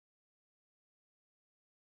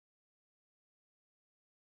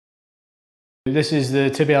This is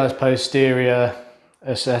the Tibialis posterior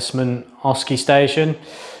assessment OSCE station,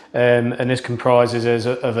 and this comprises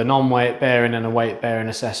of a non-weight bearing and a weight bearing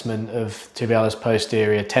assessment of tibialis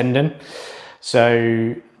posterior tendon.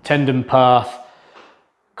 So tendon path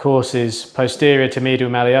courses posterior to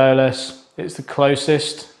medial malleolus. It's the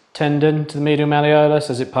closest tendon to the medial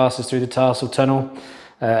malleolus as it passes through the tarsal tunnel,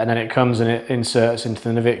 and then it comes and it inserts into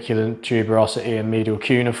the navicular tuberosity and medial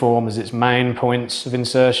cuneiform as its main points of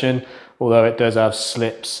insertion, although it does have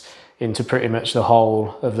slips into pretty much the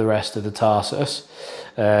whole of the rest of the tarsus.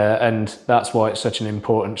 And that's why it's such an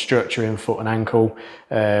important structure in foot and ankle,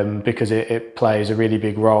 because it plays a really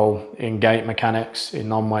big role in gait mechanics, in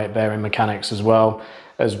non-weight bearing mechanics as well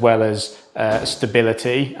as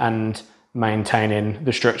stability and maintaining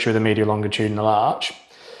the structure of the medial longitudinal arch.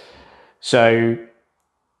 So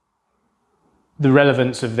the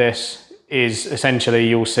relevance of this is essentially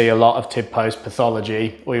you'll see a lot of tib post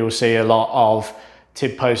pathology, or you'll see a lot of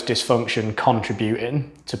tib post dysfunction contributing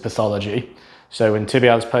to pathology. So when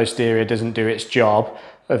tibialis posterior doesn't do its job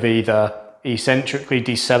of either eccentrically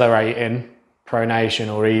decelerating pronation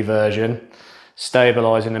or eversion,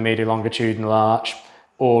 stabilising the medial longitudinal arch,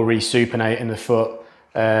 or resupinating the foot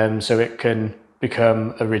so it can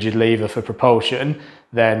become a rigid lever for propulsion,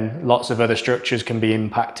 then lots of other structures can be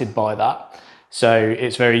impacted by that. So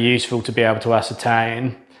it's very useful to be able to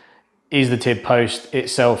ascertain, is the tib post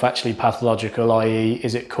itself actually pathological, i.e.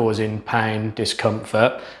 is it causing pain,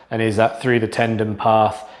 discomfort, and is that through the tendon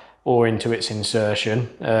path or into its insertion,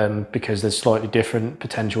 because there's slightly different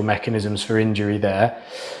potential mechanisms for injury there.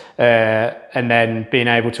 And then being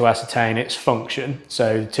able to ascertain its function.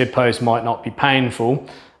 So the tib post might not be painful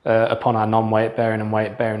upon our non-weight bearing and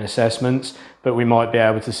weight bearing assessments, but we might be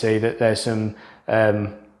able to see that there's some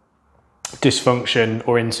dysfunction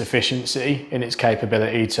or insufficiency in its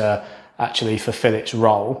capability to actually fulfill its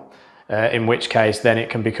role, in which case then it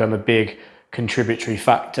can become a big contributory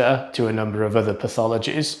factor to a number of other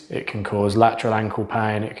pathologies. It can cause lateral ankle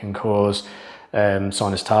pain, it can cause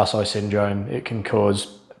sinus tarsi syndrome, it can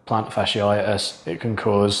cause plantar fasciitis, it can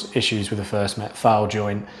cause issues with the first metatarsal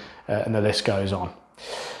joint, and the list goes on.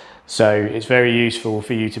 So it's very useful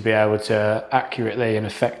for you to be able to accurately and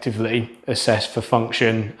effectively assess for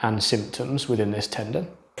function and symptoms within this tendon.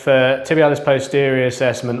 For tibialis posterior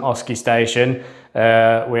assessment OSCE station,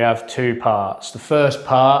 we have two parts. The first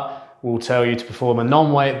part will tell you to perform a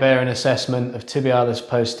non-weight bearing assessment of tibialis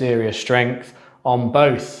posterior strength on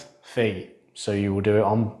both feet. So you will do it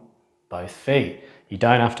on both feet. You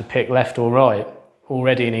don't have to pick left or right.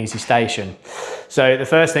 Already an easy station. So the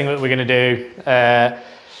first thing that we're going to do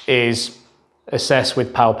is assess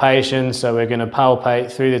with palpation. So we're going to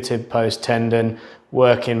palpate through the tib post tendon,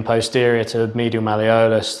 working posterior to medial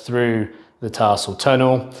malleolus through the tarsal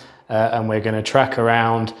tunnel, and we're going to track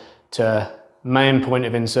around to main point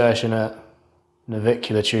of insertion at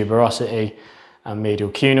navicular tuberosity and medial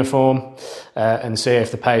cuneiform, and see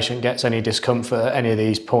if the patient gets any discomfort at any of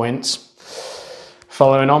these points.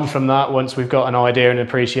 Following on from that, once we've got an idea and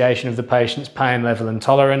appreciation of the patient's pain level and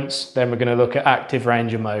tolerance, then we're going to look at active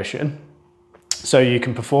range of motion. So you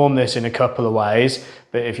can perform this in a couple of ways,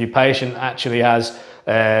 but if your patient actually has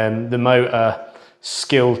the motor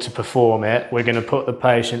skill to perform it, we're going to put the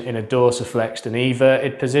patient in a dorsiflexed and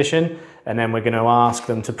everted position, and then we're going to ask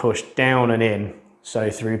them to push down and in, so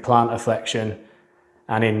through plantar flexion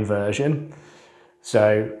and inversion.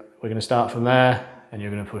 So we're going to start from there, and you're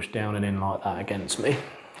going to push down and in like that against me.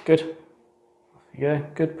 Good. Off you go.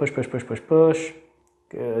 Good. Push, push, push, push, push.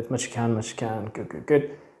 Good. Much you can, much you can. Good, good,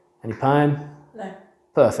 good. Any pain? No.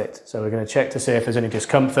 Perfect. So we're going to check to see if there's any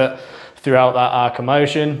discomfort throughout that arc of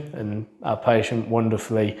motion, and our patient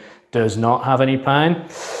wonderfully does not have any pain.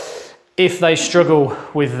 If they struggle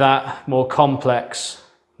with that more complex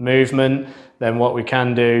movement, then what we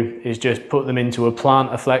can do is just put them into a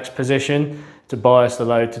plantar flex position to bias the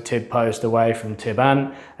load to tib post away from tib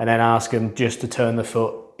ant, and then ask them just to turn the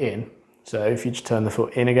foot in. So if you just turn the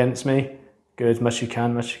foot in against me, good, as much as you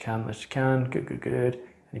can, much as you can, much as you can, good, good, good.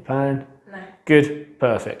 Any pain? No. Good,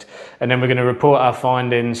 perfect. And then we're going to report our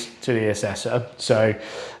findings to the assessor. So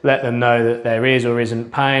let them know that there is or isn't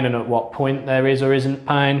pain and at what point there is or isn't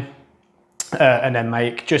pain. And then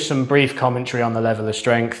make just some brief commentary on the level of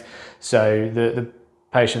strength, so the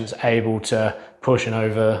patient's able to push and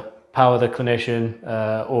overpower the clinician,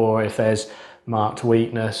 or if there's marked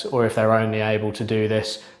weakness, or if they're only able to do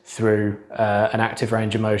this through an active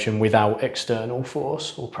range of motion without external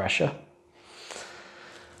force or pressure.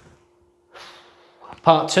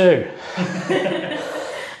 Part two.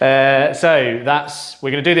 So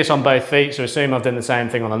we're going to do this on both feet, so assume I've done the same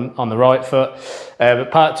thing on the right foot. But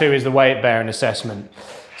part two is the weight bearing assessment.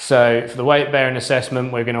 So for the weight bearing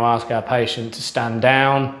assessment, we're going to ask our patient to stand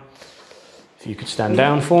down. If you could stand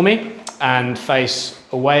down for me and face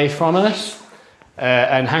away from us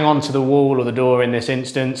and hang on to the wall or the door in this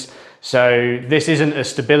instance. So this isn't a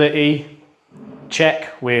stability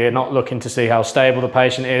check. We're not looking to see how stable the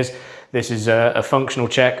patient is. This is a functional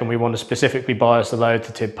check, and we want to specifically bias the load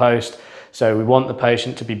to tib post. So we want the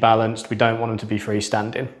patient to be balanced. We don't want them to be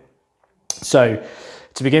freestanding. So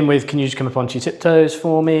to begin with, can you just come up onto your tiptoes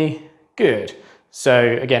for me? Good.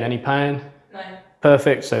 So again, any pain? No.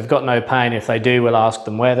 Perfect. So they've got no pain. If they do, we'll ask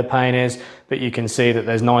them where the pain is, but you can see that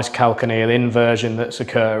there's nice calcaneal inversion that's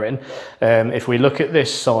occurring. If we look at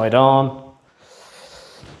this side arm,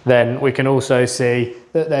 then we can also see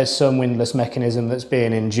that there's some windlass mechanism that's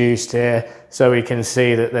being induced here. So we can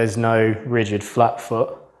see that there's no rigid flat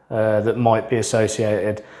foot that might be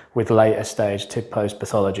associated with later stage tib post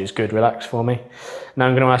pathologies. Good, relax for me. Now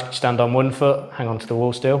I'm going to ask you to stand on one foot, hang on to the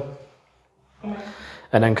wall still,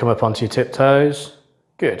 and then come up onto your tiptoes.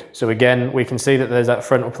 Good. So again, we can see that there's that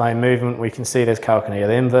frontal plane movement. We can see there's calcaneal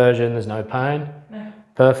inversion. There's no pain. No.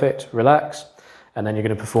 Perfect, relax. And then you're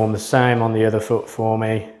going to perform the same on the other foot for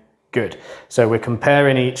me. Good. So we're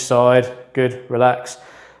comparing each side. Good, relax.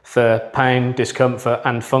 For pain, discomfort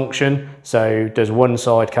and function. So does one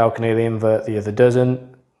side calcaneally invert, the other doesn't?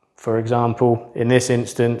 For example, in this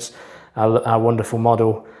instance, our wonderful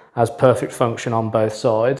model has perfect function on both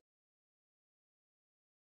sides.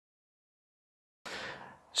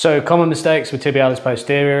 So common mistakes with tibialis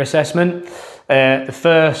posterior assessment. The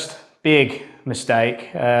first big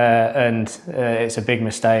mistake, it's a big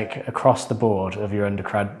mistake across the board of your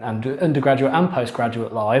undergraduate and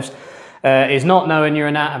postgraduate lives, is not knowing your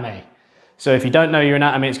anatomy. So if you don't know your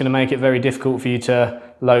anatomy, it's going to make it very difficult for you to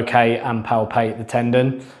locate and palpate the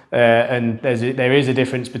tendon. And there is a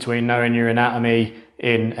difference between knowing your anatomy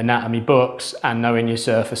in anatomy books and knowing your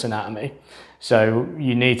surface anatomy. So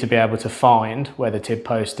you need to be able to find where the tib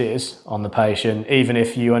post is on the patient, even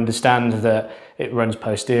if you understand that it runs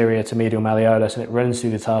posterior to medial malleolus and it runs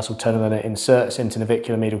through the tarsal tunnel and it inserts into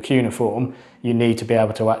navicular medial cuneiform. You need to be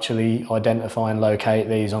able to actually identify and locate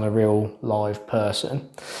these on a real live person.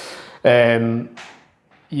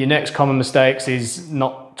 Your next common mistakes is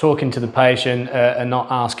not talking to the patient and not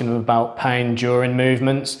asking them about pain during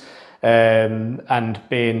movements and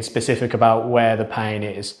being specific about where the pain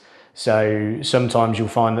is. So sometimes you'll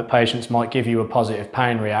find that patients might give you a positive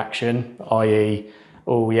pain reaction, i.e.,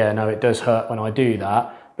 oh yeah, no, it does hurt when I do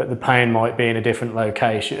that, but the pain might be in a different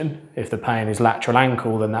location. If the pain is lateral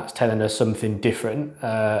ankle, then that's telling us something different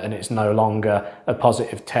and it's no longer a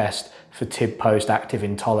positive test for tib post active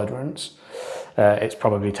intolerance. It's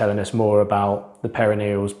probably telling us more about the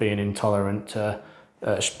perineals being intolerant to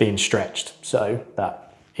being stretched, so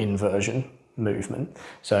that inversion movement.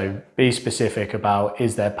 So be specific about,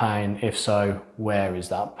 is there pain? If so, where is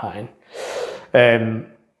that pain?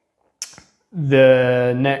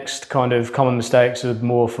 The next kind of common mistakes are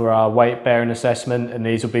more for our weight bearing assessment, and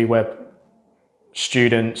these will be where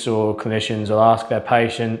students or clinicians will ask their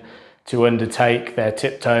patient to undertake their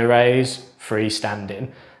tiptoe raise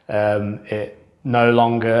freestanding. It no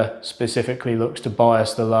longer specifically looks to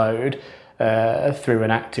bias the load through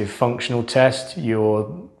an active functional test.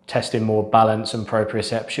 You're testing more balance and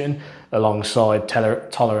proprioception alongside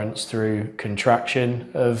tolerance through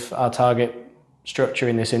contraction of our target structure,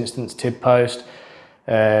 in this instance tib post,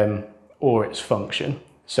 or its function.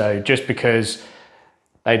 So just because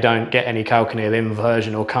they don't get any calcaneal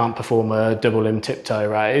inversion or can't perform a double limb tiptoe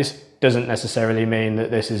raise doesn't necessarily mean that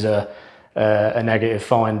this is a negative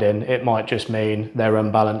finding. It might just mean they're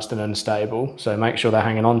unbalanced and unstable. So make sure they're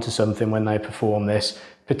hanging on to something when they perform this,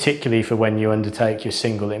 particularly for when you undertake your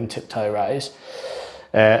single limb tiptoe raise.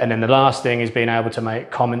 And then the last thing is being able to make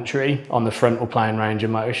commentary on the frontal plane range of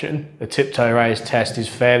motion. The tiptoe raise test is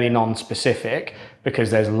fairly non-specific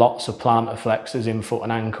because there's lots of plantar flexors in foot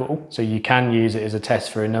and ankle. So you can use it as a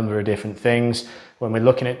test for a number of different things. When we're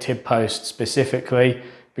looking at tib post specifically,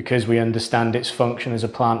 because we understand its function as a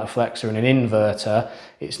plantar flexor and an inverter,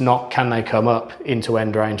 it's not can they come up into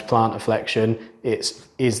end range plantar flexion, it's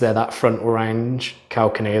is there that frontal range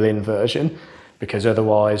calcaneal inversion, because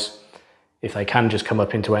otherwise if they can just come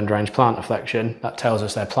up into end range plantar flexion, that tells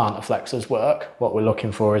us their plantar flexors work. What we're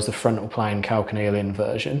looking for is the frontal plane calcaneal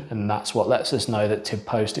inversion, and that's what lets us know that tib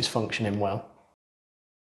post is functioning well.